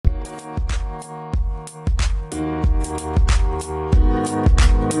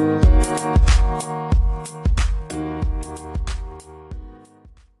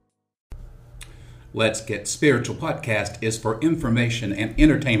Let's Get Spiritual podcast is for information and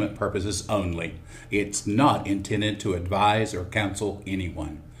entertainment purposes only. It's not intended to advise or counsel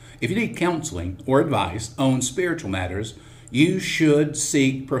anyone. If you need counseling or advice on spiritual matters, you should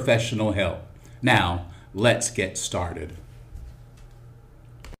seek professional help. Now, let's get started.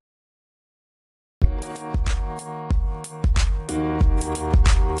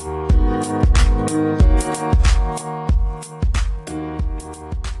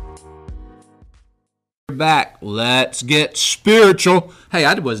 Back. Let's get spiritual. Hey,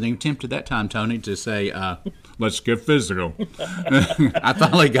 I wasn't even tempted that time, Tony, to say, let's get physical. I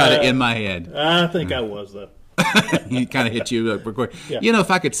finally got it in my head. I think I was, though. He kind of hit you up quick. Yeah. You know,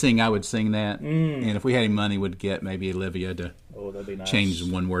 if I could sing, I would sing that. And if we had any money, we'd get maybe Olivia to that'd be nice. change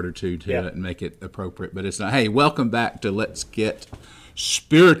one word or two to Yeah. it and make it appropriate. But it's not. Hey, welcome back to Let's Get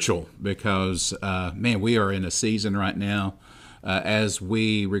Spiritual, because, man, we are in a season right now. As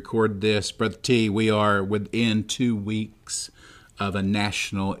we record this, Brother T, we are within 2 weeks of a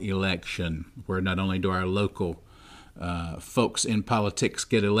national election where not only do our local folks in politics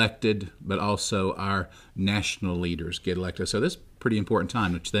get elected, but also our national leaders get elected. So this is a pretty important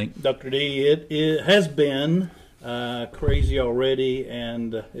time, don't you think? Dr. D, it has been crazy already,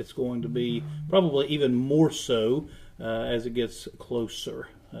 and it's going to be probably even more so as it gets closer.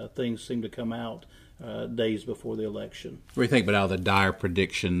 Things seem to come out days before the election. What do you think about all the dire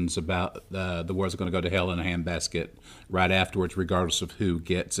predictions about the world's going to go to hell in a handbasket right afterwards, regardless of who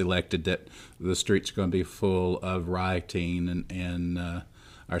gets elected, that the streets are going to be full of rioting and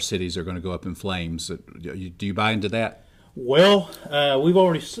our cities are going to go up in flames? Do you buy into that? Well, we've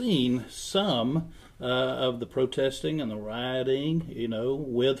already seen some of the protesting and the rioting,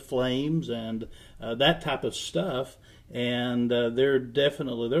 with flames and that type of stuff. And there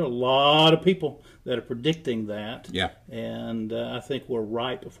are a lot of people that are predicting that. Yeah. And I think we're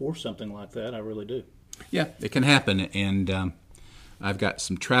right before something like that. I really do. Yeah, it can happen. And I've got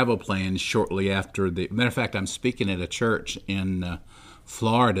some travel plans shortly after the. Matter of fact, I'm speaking at a church in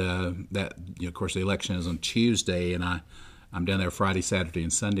Florida that, of course, the election is on Tuesday, and I'm down there Friday, Saturday,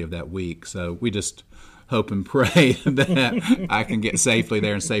 and Sunday of that week. So we just hope and pray that I can get safely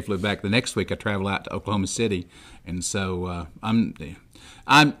there and safely back. The next week I travel out to Oklahoma City, and so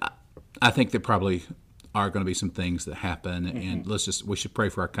I think there probably are going to be some things that happen, and we should pray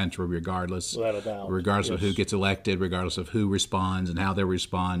for our country regardless, Without a doubt. regardless of Yes. who gets elected, regardless of who responds and how they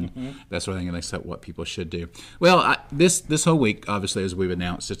respond. That sort of thing, and that's what people should do. Well, this whole week, obviously, as we've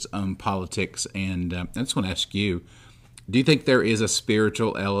announced, it's politics, and I just want to ask you. Do you think there is a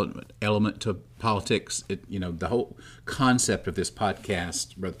spiritual element to politics? The whole concept of this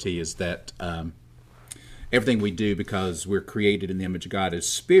podcast, Brother T, is that everything we do, because we're created in the image of God, is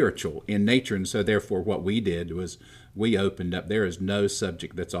spiritual in nature. And so therefore what we did was we opened up. There is no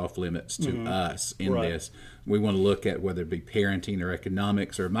subject that's off limits to us in Right. this. We want to look at whether it be parenting or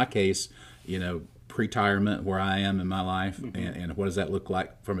economics, or in my case, retirement, where I am in my life, and what does that look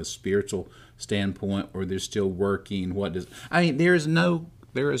like from a spiritual standpoint, or they're still working. There is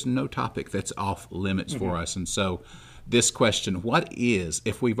no topic that's off limits for us. And so this question, what is,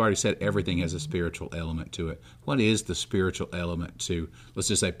 if we've already said everything has a spiritual element to it, what is the spiritual element to, let's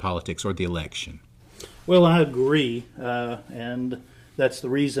just say, politics or the election? Well, I agree, and that's the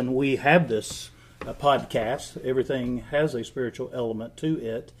reason we have this podcast. Everything has a spiritual element to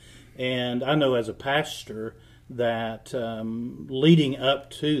it, and I know as a pastor that leading up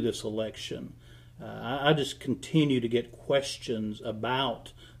to this election, I just continue to get questions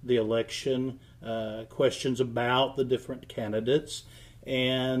about the election, questions about the different candidates,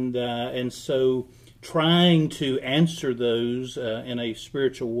 and so trying to answer those in a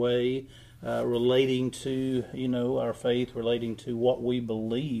spiritual way, relating to our faith, relating to what we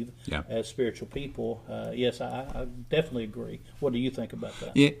believe as spiritual people. Yes, I definitely agree. What do you think about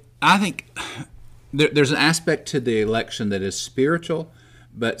that? Yeah, I think there's an aspect to the election that is spiritual,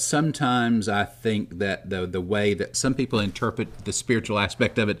 but sometimes I think that the way that some people interpret the spiritual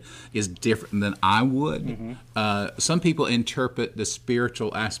aspect of it is different than I would. Some people interpret the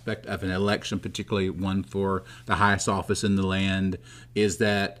spiritual aspect of an election, particularly one for the highest office in the land, is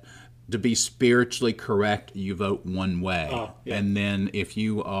that to be spiritually correct, you vote one way. And then if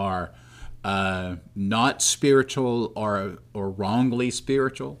you are not spiritual or wrongly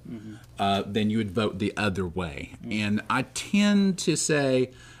spiritual, then you would vote the other way. And I tend to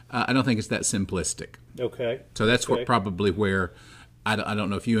say I don't think it's that simplistic. Okay. So that's probably where I don't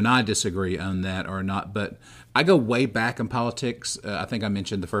know if you and I disagree on that or not, but I go way back in politics. I think I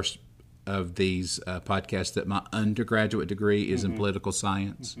mentioned the first of these podcasts that my undergraduate degree is in political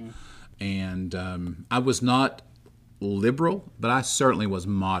science. And I was not liberal, but I certainly was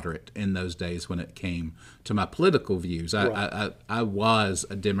moderate in those days when it came to my political views. I was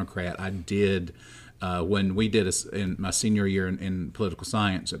a Democrat. I did, when we did in my senior year in political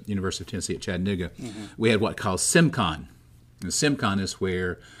science at the University of Tennessee at Chattanooga, we had what called SimCon. And SimCon is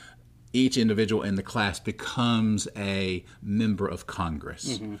where each individual in the class becomes a member of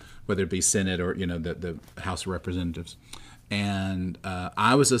Congress, whether it be Senate or the House of Representatives. And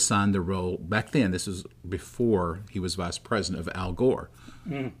I was assigned the role back then. This was before he was vice president, of Al Gore.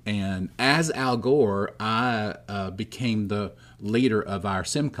 And as Al Gore, I became the leader of our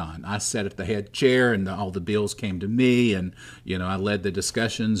SimCon. I sat at the head chair, and all the bills came to me, and I led the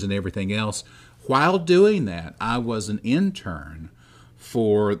discussions and everything else. While doing that, I was an intern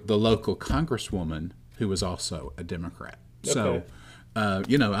for the local congresswoman who was also a Democrat. Okay. So,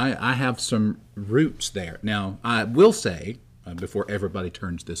 I have some roots there. Now, I will say, before everybody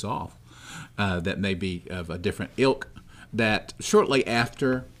turns this off, that may be of a different ilk, that shortly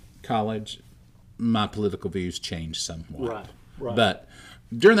after college, my political views changed somewhat. Right. But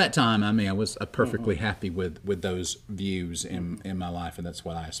during that time, I was perfectly happy with those views in my life, and that's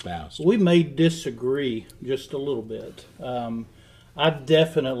what I espoused. We may disagree just a little bit. I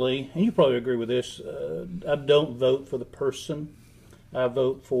definitely, and you probably agree with this, I don't vote for the person. I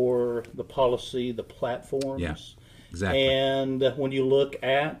vote for the policy, the platforms. Yeah, exactly. And when you look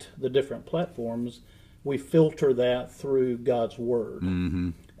at the different platforms, we filter that through God's Word. Mm-hmm.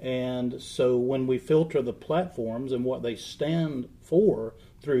 And so when we filter the platforms and what they stand for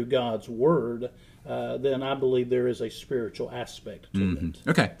through God's Word, then I believe there is a spiritual aspect to it.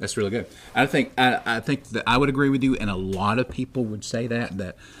 Okay, that's really good. I think that I would agree with you, and a lot of people would say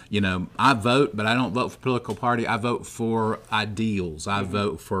that I vote, but I don't vote for political party. I vote for ideals. I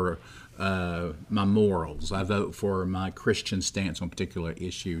vote for my morals. I vote for my Christian stance on particular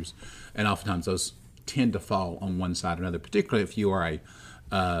issues, and oftentimes those tend to fall on one side or another, particularly if you are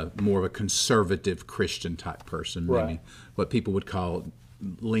more of a conservative Christian type person, maybe what people would call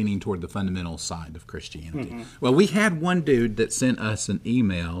leaning toward the fundamental side of Christianity. Well, we had one dude that sent us an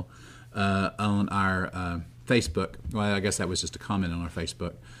email on our Facebook. Well, I guess that was just a comment on our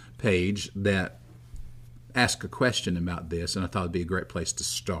Facebook page that asked a question about this, and I thought it'd be a great place to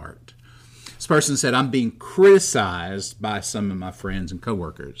start. This person said, I'm being criticized by some of my friends and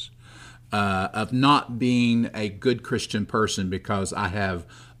coworkers of not being a good Christian person because I have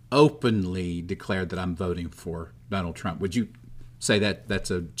openly declared that I'm voting for Donald Trump. Would you say that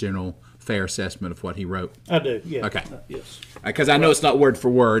that's a general fair assessment of what he wrote? I do, yeah. Okay. Yes. Because I know it's not word for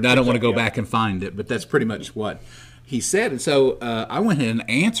word. I don't want to go back and find it, but that's pretty much what he said. And so I went ahead and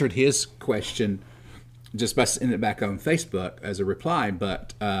answered his question just by sending it back on Facebook as a reply,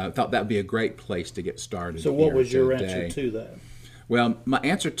 but thought that would be a great place to get started. So what was your answer to that? Well, my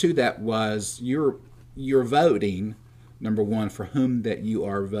answer to that was you're voting, number one, for whom that you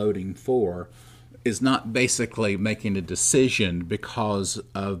are voting for, is not basically making a decision because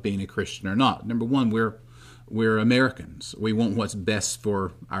of being a Christian or not. Number one, we're Americans. We want what's best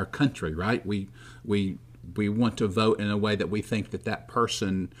for our country, right? We want to vote in a way that we think that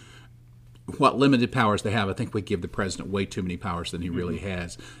person, what limited powers they have. I think we give the president way too many powers than he really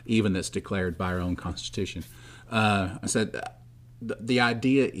has, even that's declared by our own Constitution. I said the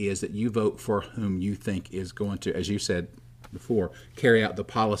idea is that you vote for whom you think is going to, as you said before, carry out the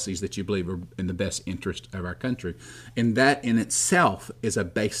policies that you believe are in the best interest of our country. And that in itself is a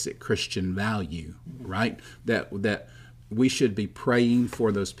basic Christian value, right? That we should be praying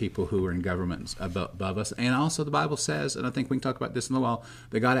for those people who are in governments above us. And also the Bible says, and I think we can talk about this in a while,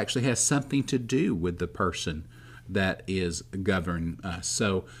 that God actually has something to do with the person that is governing us.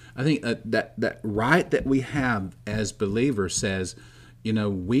 So I think that right that we have as believers says,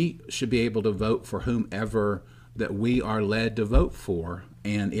 we should be able to vote for whomever that we are led to vote for.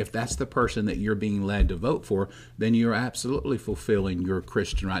 And if that's the person that you're being led to vote for, then you're absolutely fulfilling your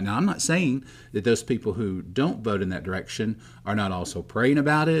Christian right. Now, I'm not saying that those people who don't vote in that direction are not also praying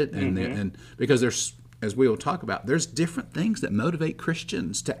about it, and because there's, as we will talk about, there's different things that motivate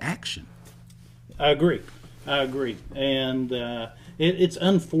Christians to action. I agree. And it's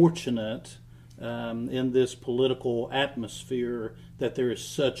unfortunate in this political atmosphere that there is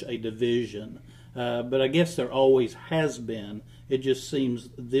such a division. But I guess there always has been. It just seems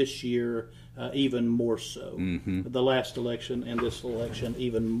this year even more so. The last election and this election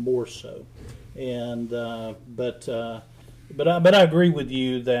even more so. And but I agree with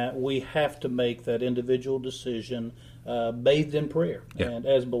you that we have to make that individual decision bathed in prayer. Yeah. And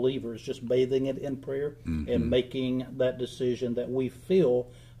as believers, just bathing it in prayer and making that decision that we feel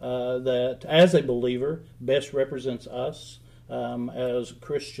that as a believer best represents us. as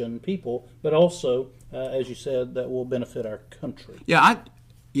Christian people, but also, as you said, that will benefit our country. I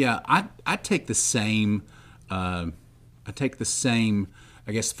take the same.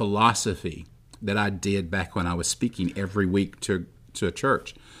 I guess, philosophy that I did back when I was speaking every week to a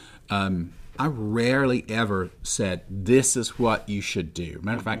church. I rarely ever said, this is what you should do.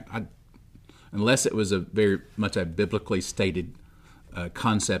 Matter of fact, unless it was a very much a biblically stated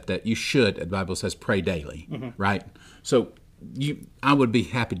concept that you should, the Bible says, pray daily, right? So I would be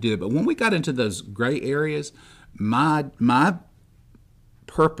happy to do it. But when we got into those gray areas, my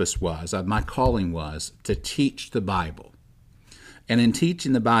purpose was, my calling was to teach the Bible. And in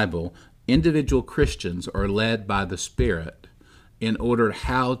teaching the Bible, individual Christians are led by the Spirit in order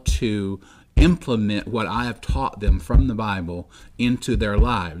how to implement what I have taught them from the Bible into their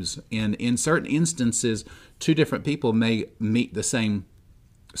lives. And in certain instances, two different people may meet the same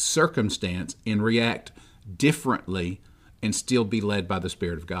circumstance and react differently and still be led by the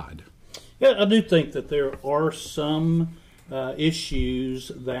Spirit of God. Yeah, I do think that there are some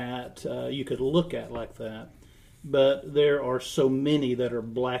issues that you could look at like that, but there are so many that are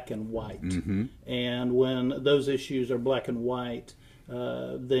black and white. And when those issues are black and white,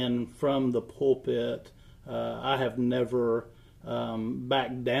 then from the pulpit, I have never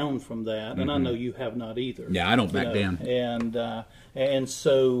backed down from that, and I know you have not either. Yeah, I don't back down. And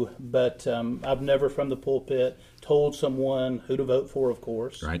so, but I've never from the pulpit told someone who to vote for, of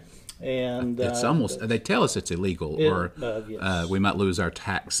course. Right. And it's almost, they tell us it's illegal, or yes. we might lose our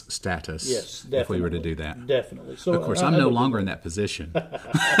tax status if we were to do that. Definitely. So, of course, I'm no longer in that position.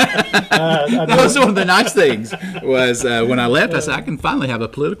 That was one of the nice things, was when I left, I said, I can finally have a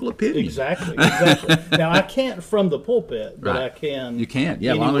political opinion. Exactly. Now, I can't from the pulpit, but I can. You can,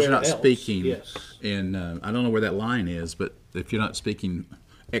 yeah, as long as you're not else. speaking. Yes. In, I don't know where that line is, but if you're not speaking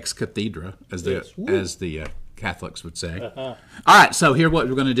ex cathedra, as the Catholics would say. All right, so here's what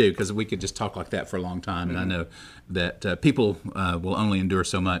we're going to do, because we could just talk like that for a long time, and I know that people will only endure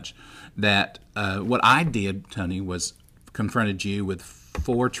so much. That what I did, Tony, was confronted you with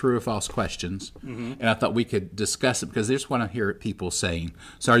 4 true or false questions, and I thought we could discuss it, because there's what I hear people saying.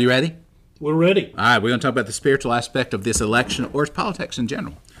 So are you ready? We're ready. All right, we're going to talk about the spiritual aspect of this election, or politics in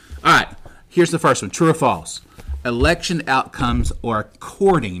general. All right, here's the first one, true or false. Election outcomes are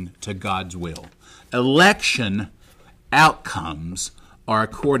according to God's will. Election outcomes are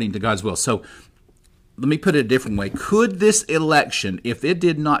according to God's will. So let me put it a different way. Could this election, if it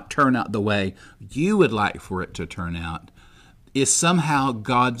did not turn out the way you would like for it to turn out, is somehow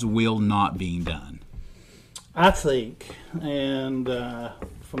God's will not being done? I think, and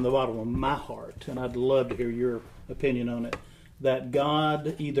from the bottom of my heart, and I'd love to hear your opinion on it, that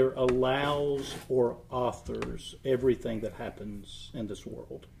God either allows or authors everything that happens in this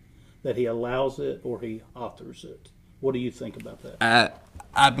world. That he allows it or he authors it. What do you think about that?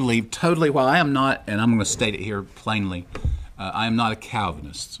 I believe totally, while I am not, and I'm going to state it here plainly, I am not a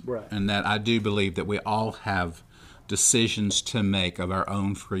Calvinist. Right. And that I do believe that we all have decisions to make of our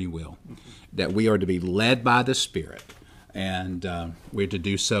own free will. That we are to be led by the Spirit. And we're to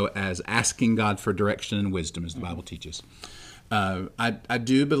do so as asking God for direction and wisdom, as the Bible teaches. I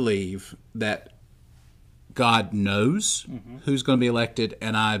do believe that God knows who's going to be elected,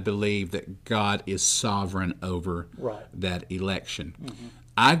 and I believe that God is sovereign over that election.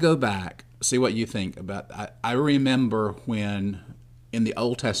 I go back, see what you think about. I remember when in the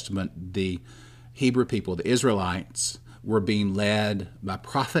Old Testament the Hebrew people, the Israelites, were being led by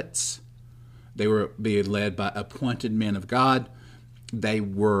prophets. They were being led by appointed men of God. They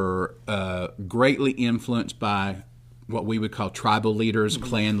were greatly influenced by what we would call tribal leaders,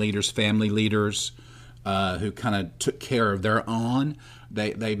 clan leaders, family leaders, who kind of took care of their own.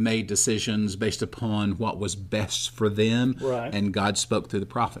 They made decisions based upon what was best for them, and God spoke through the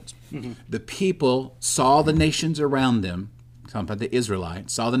prophets. The people saw the nations around them, talking about the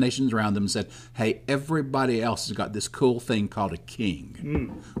Israelites, saw the nations around them and said, hey, everybody else has got this cool thing called a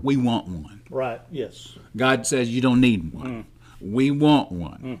king. We want one. Right, yes. God says you don't need one. We want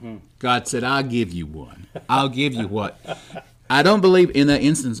one. God said, I'll give you one. I'll give you what? I don't believe in that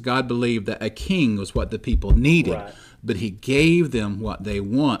instance God believed that a king was what the people needed, but he gave them what they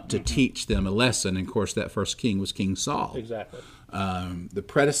want to teach them a lesson. And of course, that first king was King Saul. Exactly. The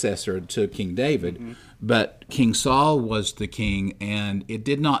predecessor to King David, but King Saul was the king, and it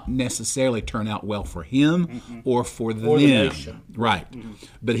did not necessarily turn out well for him or for them. The nation. Right.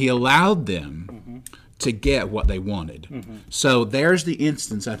 But he allowed them to get what they wanted. So there's the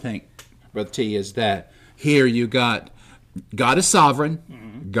instance, I think, Brother T, is that here you got God is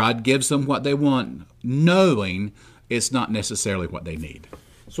sovereign. God gives them what they want, knowing it's not necessarily what they need.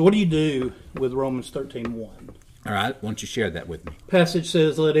 So what do you do with Romans 13:1? All right, why don't you share that with me? Passage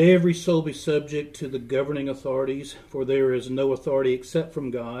says, "Let every soul be subject to the governing authorities, for there is no authority except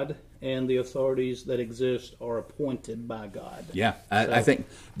from God, and the authorities that exist are appointed by God." Yeah, I think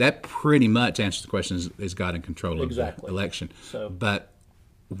that pretty much answers the question: is God in control of Exactly. the election? So- but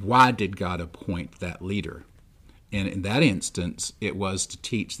why did God appoint that leader? And in that instance, it was to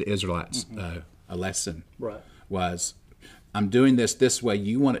teach the Israelites a lesson. Right. Was, I'm doing this way.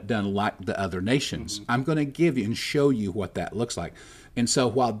 You want it done like the other nations. I'm going to give you and show you what that looks like. And so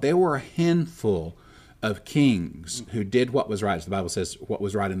while there were a handful of kings who did what was right, as the Bible says, what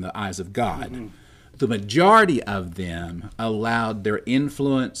was right in the eyes of God, the majority of them allowed their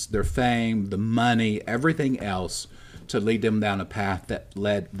influence, their fame, the money, everything else to lead them down a path that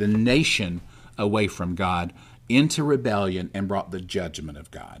led the nation away from God into rebellion and brought the judgment of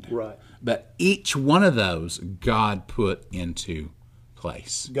God. Right. But each one of those God put into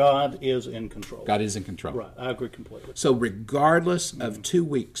place. God is in control. God is in control. Right. I agree completely. So regardless of 2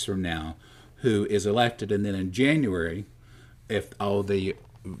 weeks from now who is elected, and then in January, if all the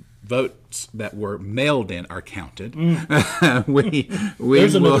votes that were mailed in are counted, we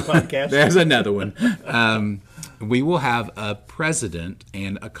There's will, another podcast. There's another one. We will have a president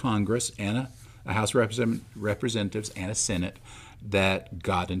and a Congress and a House of Representatives and a Senate that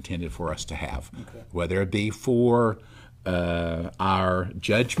God intended for us to have, whether it be for our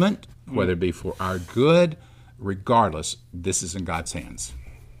judgment, whether it be for our good. Regardless, this is in God's hands.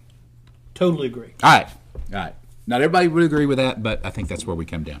 Totally agree. All right. Not everybody would agree with that, but I think that's where we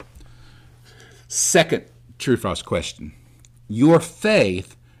come down. Second true or false question: your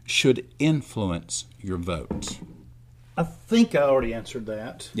faith should influence your vote. I think I already answered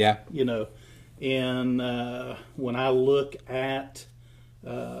that. Yeah. You know, and when I look at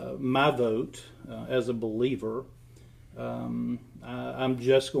my vote as a believer, I'm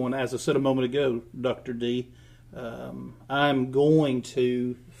just going, as I said a moment ago, Dr. D, I'm going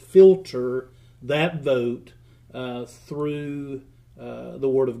to filter that vote through the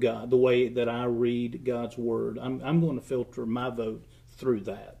Word of God, the way that I read God's Word. I'm going to filter my vote through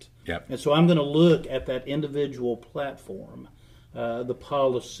that. Yep. And so I'm going to look at that individual platform, the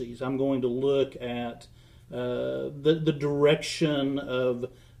policies. I'm going to look at the direction of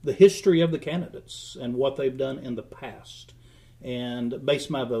the history of the candidates and what they've done in the past, and base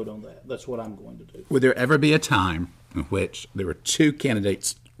my vote on that. That's what I'm going to do. Would there ever be a time in which there were two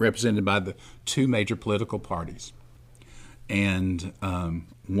candidates represented by the two major political parties, and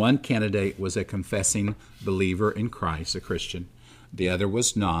one candidate was a confessing believer in Christ, a Christian, the other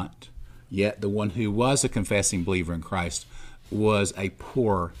was not, yet the one who was a confessing believer in Christ was a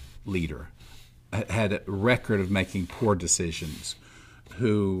poor leader, had a record of making poor decisions,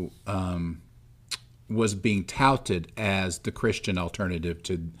 who was being touted as the Christian alternative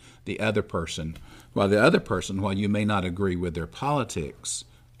to the other person, while the other person, while you may not agree with their politics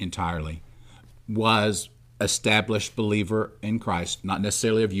entirely, was established believer in Christ, not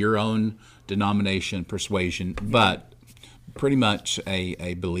necessarily of your own denomination, persuasion, but pretty much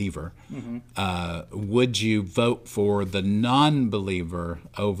a believer. Would you vote for the non-believer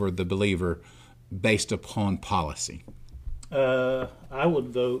over the believer based upon policy? I would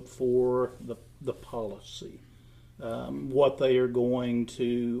vote for the policy, what they are going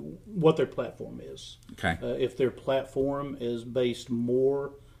to, what their platform is. Okay. If their platform is based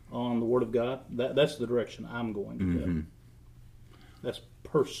more on the Word of God, that's the direction I'm going to go. That's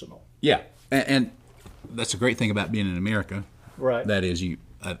personal. Yeah, and that's a great thing about being in America. Right. That is, you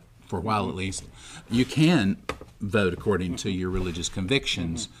for a while at least, you can vote according to your religious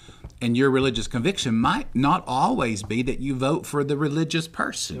convictions. And your religious conviction might not always be that you vote for the religious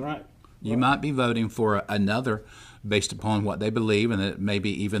person. Right. You might be voting for another based upon what they believe, and that maybe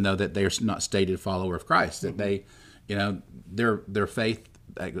even though that they're not stated follower of Christ, that they, their faith,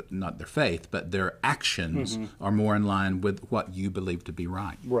 not their faith, but their actions are more in line with what you believe to be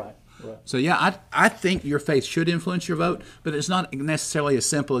right. Right. Right. So yeah, I think your faith should influence your vote, but it's not necessarily as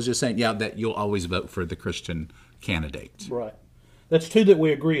simple as just saying, that you'll always vote for the Christian candidate. Right. That's two that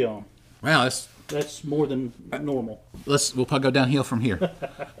we agree on. Well, That's more than normal. we'll probably go downhill from here.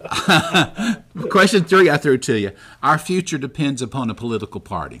 Question 3 I threw to you. Our future depends upon a political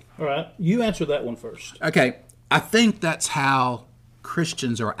party. All right. You answer that one first. Okay, I think that's how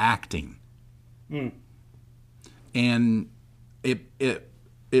Christians are acting. And it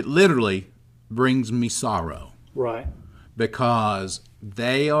literally brings me sorrow. Right. Because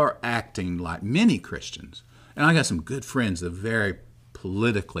they are acting like many Christians. And I got some good friends that are very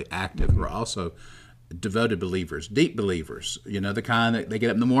politically active who are also devoted believers, deep believers, the kind that they get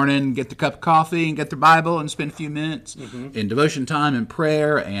up in the morning, get their cup of coffee, and get their Bible, and spend a few minutes in devotion time and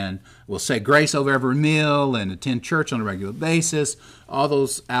prayer, and will say grace over every meal, and attend church on a regular basis. All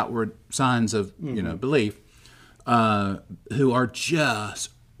those outward signs of belief, who are just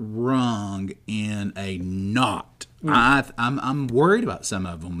wrung in a knot. I'm worried about some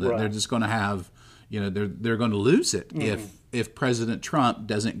of them that they're just going to have, they're going to lose it if President Trump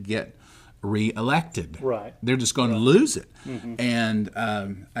doesn't get reelected. Right. They're just going to lose it. And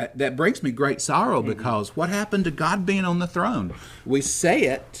that brings me great sorrow, because what happened to God being on the throne? We say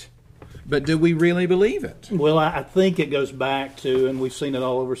it, but do we really believe it? Well, I think it goes back to, and we've seen it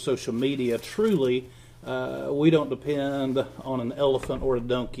all over social media, truly, we don't depend on an elephant or a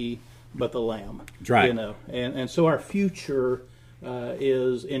donkey, but the lamb. That's right. And so our future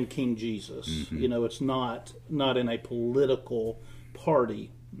is in King Jesus. It's not in a political party,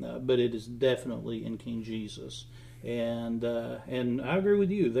 but it is definitely in King Jesus. And I agree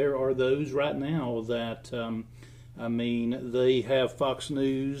with you. There are those right now that, they have Fox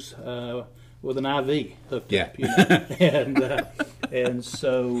News with an IV hooked up, and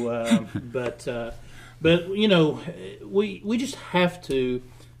so, but we just have to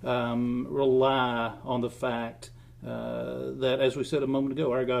rely on the fact that, as we said a moment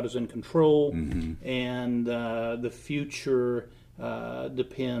ago, our God is in control, and the future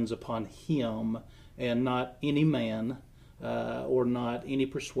depends upon Him and not any man or not any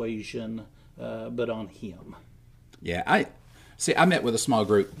persuasion, but on Him. Yeah, I met with a small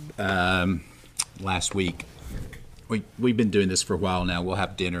group last week. We've been doing this for a while now. We'll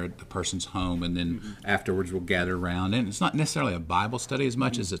have dinner at the person's home, and then afterwards we'll gather around. And it's not necessarily a Bible study as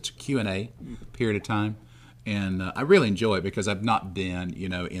much as it's a Q&A period of time. And I really enjoy it, because I've not been,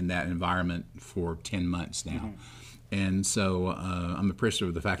 in that environment for 10 months now. And so I'm appreciative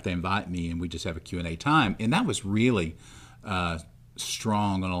of the fact they invite me, and we just have a Q&A time. And that was really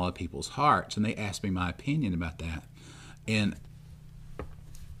strong on a lot of people's hearts. And they asked me my opinion about that. And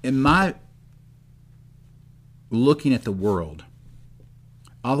in my looking at the world,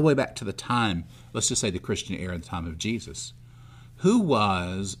 all the way back to the time, let's just say the Christian era, the time of Jesus, who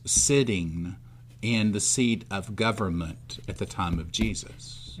was sitting in the seat of government at the time of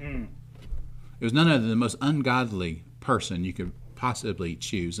Jesus? It was none other than the most ungodly person you could possibly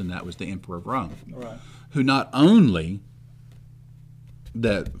choose, and that was the Emperor of Rome, who not only,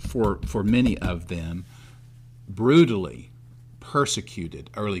 for many of them, brutally persecuted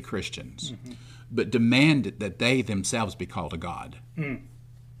early Christians, but demanded that they themselves be called a god. And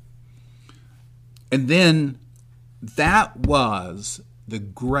then that was the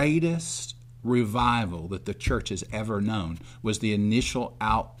greatest revival that the church has ever known, was the initial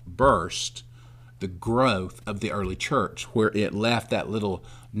outburst, the growth of the early church, where it left that little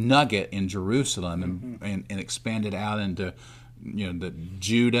nugget in Jerusalem and expanded out into the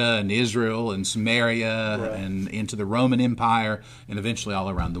Judah and Israel and Samaria and into the Roman Empire and eventually all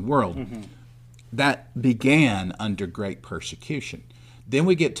around the world. That began under great persecution. Then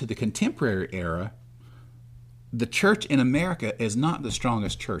we get to the contemporary era. The church in America is not the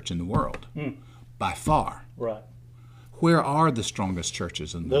strongest church in the world, by far. Right. Where are the strongest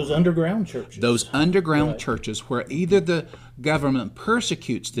churches in the world? Those underground churches. Those underground churches where either the government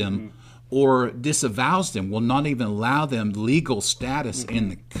persecutes them or disavows them, will not even allow them legal status in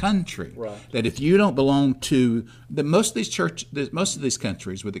the country. That if you don't belong to most of these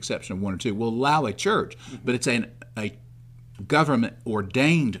countries, with the exception of one or two, will allow a church, but it's a government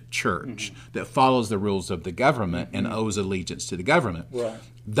ordained church that follows the rules of the government and owes allegiance to the government.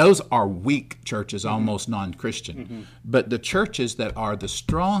 Those are weak churches, almost non-Christian. But the churches that are the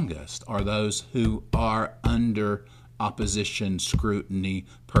strongest are those who are under opposition, scrutiny,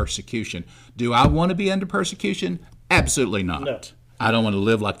 persecution. Do I want to be under persecution? Absolutely not. No. I don't want to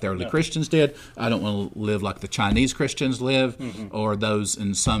live like the early Christians did. I don't want to live like the Chinese Christians live, or those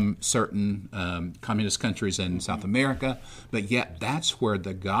in some certain communist countries in South America. But yet that's where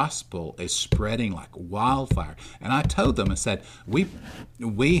the gospel is spreading like wildfire. And I told them, I said,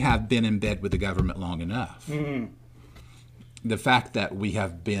 we have been in bed with the government long enough. The fact that we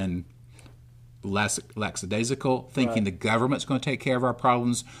have been lackadaisical, thinking the government's going to take care of our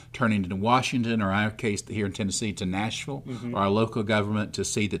problems, turning to Washington, or in our case here in Tennessee to Nashville, or our local government to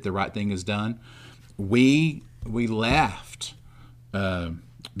see that the right thing is done. We left the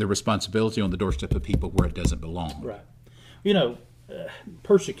responsibility on the doorstep of people where it doesn't belong. Right.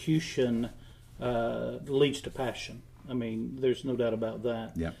 Persecution leads to passion. I mean, there's no doubt about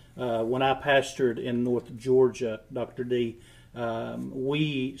that. When I pastored in North Georgia, Dr. D,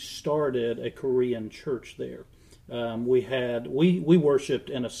 we started a Korean church there. we worshipped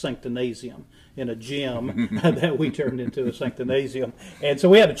in a sanctinasium, in a gym that we turned into a sanctinasium, and so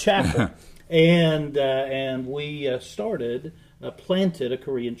we had a chapel, and we planted a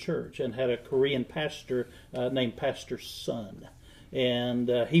Korean church and had a Korean pastor named Pastor Sun. And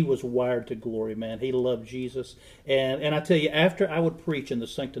he was wired to glory, man. He loved Jesus. And I tell you, after I would preach in the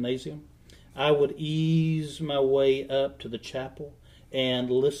sanctinasium, I would ease my way up to the chapel and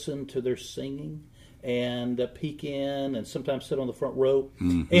listen to their singing and peek in and sometimes sit on the front row.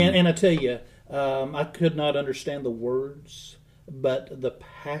 And I tell you, I could not understand the words, but the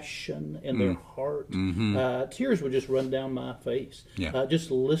passion in their heart, tears would just run down my face, just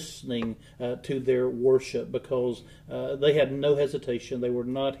listening to their worship, because they had no hesitation. They were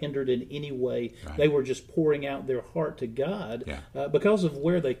not hindered in any way. Right. They were just pouring out their heart to God because of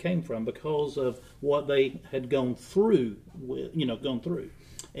where they came from, because of what they had gone through.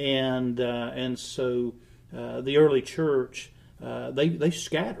 And so the early church, they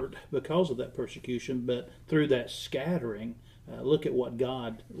scattered because of that persecution, but through that scattering, look at what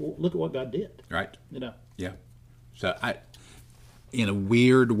God did. Right. Yeah. So in a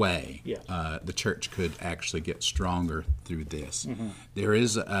weird way, Yeah. the church could actually get stronger through this.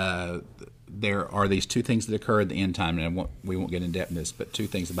 There are these two things that occur at the end time, and we won't get in depth in this, but two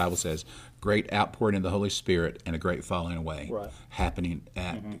things the Bible says: great outpouring of the Holy Spirit and a great falling away, happening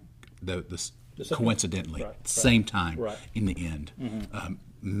at the coincidentally same time in the end.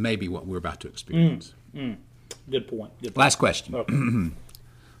 Maybe what we're about to experience. Good point. Last question. Okay.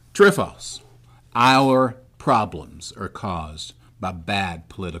 True or false? Our problems are caused by bad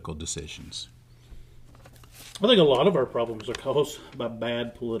political decisions. I think a lot of our problems are caused by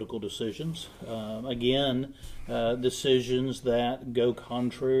bad political decisions. Decisions that go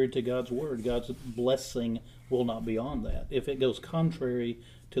contrary to God's word. God's blessing will not be on that. If it goes contrary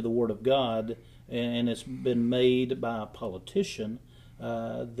to the word of God and it's been made by a politician,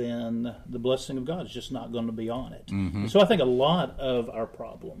 then the blessing of God is just not going to be on it. So I think a lot of our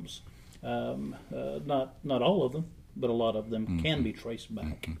problems, not all of them, but a lot of them can be traced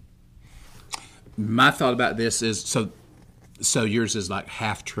back. My thought about this is, so yours is like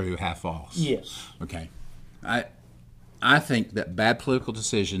half true, half false. Yes. Okay. I think that bad political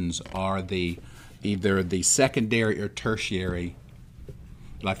decisions are either the secondary or tertiary.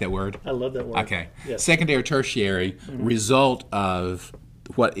 You like that word? I love that word. Okay. Yes. Secondary or tertiary result of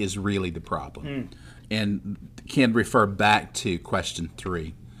what is really the problem. And can refer back to question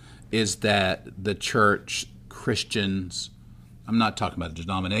 3, is that the church, Christians, I'm not talking about a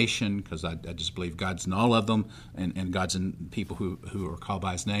denomination, because I just believe God's in all of them, and God's in people who are called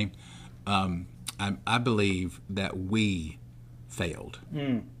by his name. I believe that we failed.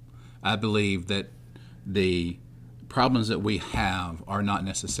 I believe that the problems that we have are not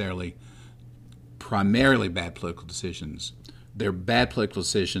necessarily primarily bad political decisions. They're bad political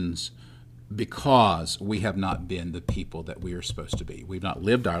decisions because we have not been the people that we are supposed to be. We've not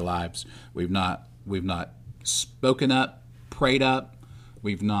lived our lives. We've not spoken up, prayed up.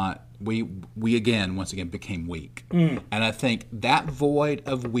 We once again became weak. And I think that void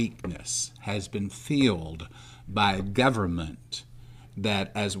of weakness has been filled by a government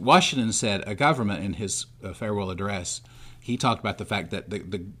that, as Washington said, a government in his farewell address, he talked about the fact that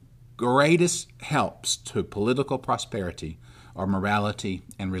the greatest helps to political prosperity are morality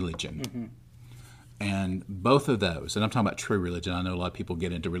and religion. And both of those, and I'm talking about true religion. I know a lot of people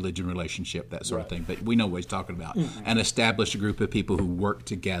get into religion, relationship, that sort of thing, but we know what he's talking about. An established group of people who work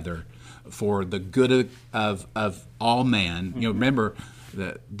together for the good of all man. Remember,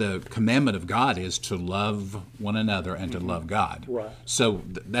 the commandment of God is to love one another and to love God. Right. So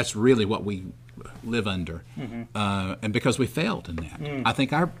that's really what we live under. And because we failed in that. I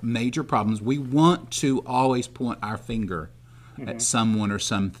think our major problems, we want to always point our finger at someone or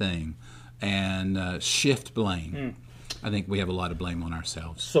something and shift blame. I think we have a lot of blame on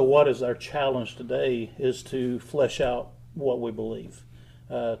ourselves. So what is our challenge today is to flesh out what we believe,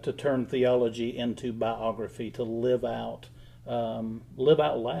 to turn theology into biography, to live out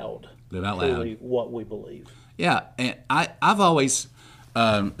loud truly what we believe. Yeah, and I've always,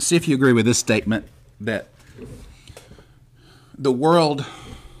 see if you agree with this statement, that the world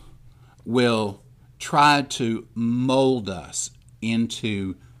will try to mold us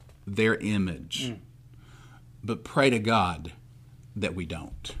into their image, but pray to God that we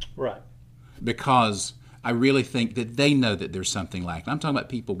don't. Right. Because I really think that they know that there's something lacking. I'm talking about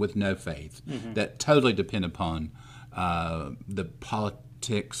people with no faith that totally depend upon the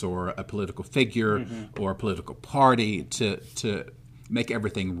politics or a political figure or a political party to make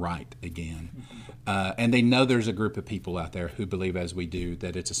everything right again. And they know there's a group of people out there who believe, as we do,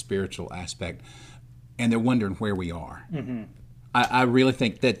 that it's a spiritual aspect. and they're wondering where we are. I really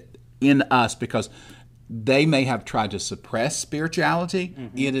think that in us, because they may have tried to suppress spirituality,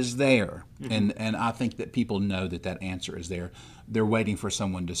 it is there. And I think that people know that that answer is there. They're waiting for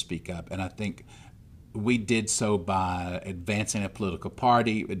someone to speak up. And I think we did so by advancing a political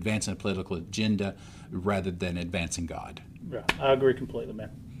party, advancing a political agenda, rather than advancing God. Right. I agree completely,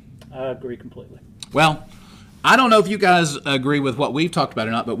 man. I agree completely. Well, I don't know if you guys agree with what we've talked about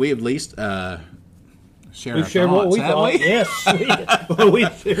or not, but we at least share We've our shared thoughts, what we haven't thought. we?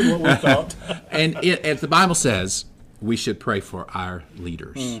 Yes, we've shared what we thought. And as the Bible says, we should pray for our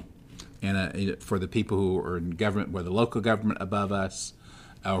leaders. And for the people who are in government, whether local government above us,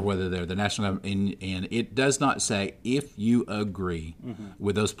 or whether they're the national government. And it does not say if you agree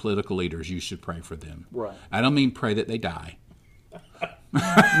with those political leaders, you should pray for them. Right. I don't mean pray that they die.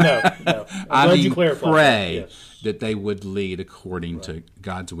 No. I Glad mean you clarified pray that. Yes. that they would lead according to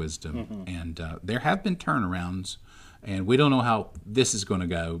God's wisdom. And there have been turnarounds, and we don't know how this is going to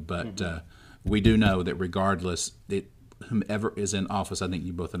go, but we do know that regardless, whomever is in office, I think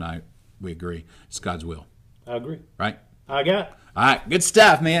you both and I, we agree, it's God's will. I agree. Right? I got it. All right, good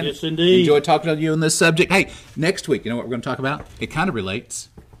stuff, man. Yes, indeed. Enjoy talking to you on this subject. Hey, next week, you know what we're going to talk about? It kind of relates.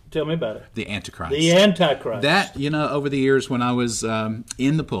 Tell me about it. The Antichrist. The Antichrist. That, over the years when I was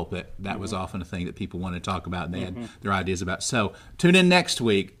in the pulpit, that was often a thing that people wanted to talk about and they had their ideas about. So tune in next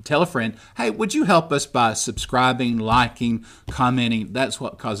week. Tell a friend, hey, would you help us by subscribing, liking, commenting? That's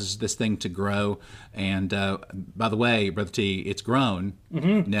what causes this thing to grow. And by the way, Brother T, it's grown.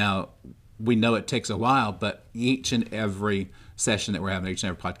 Now, we know it takes a while, but each and every session that we're having, each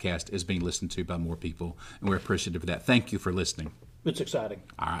and every podcast is being listened to by more people, and we're appreciative of that. Thank you for listening. It's exciting.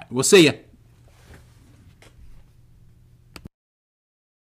 All right. We'll see you.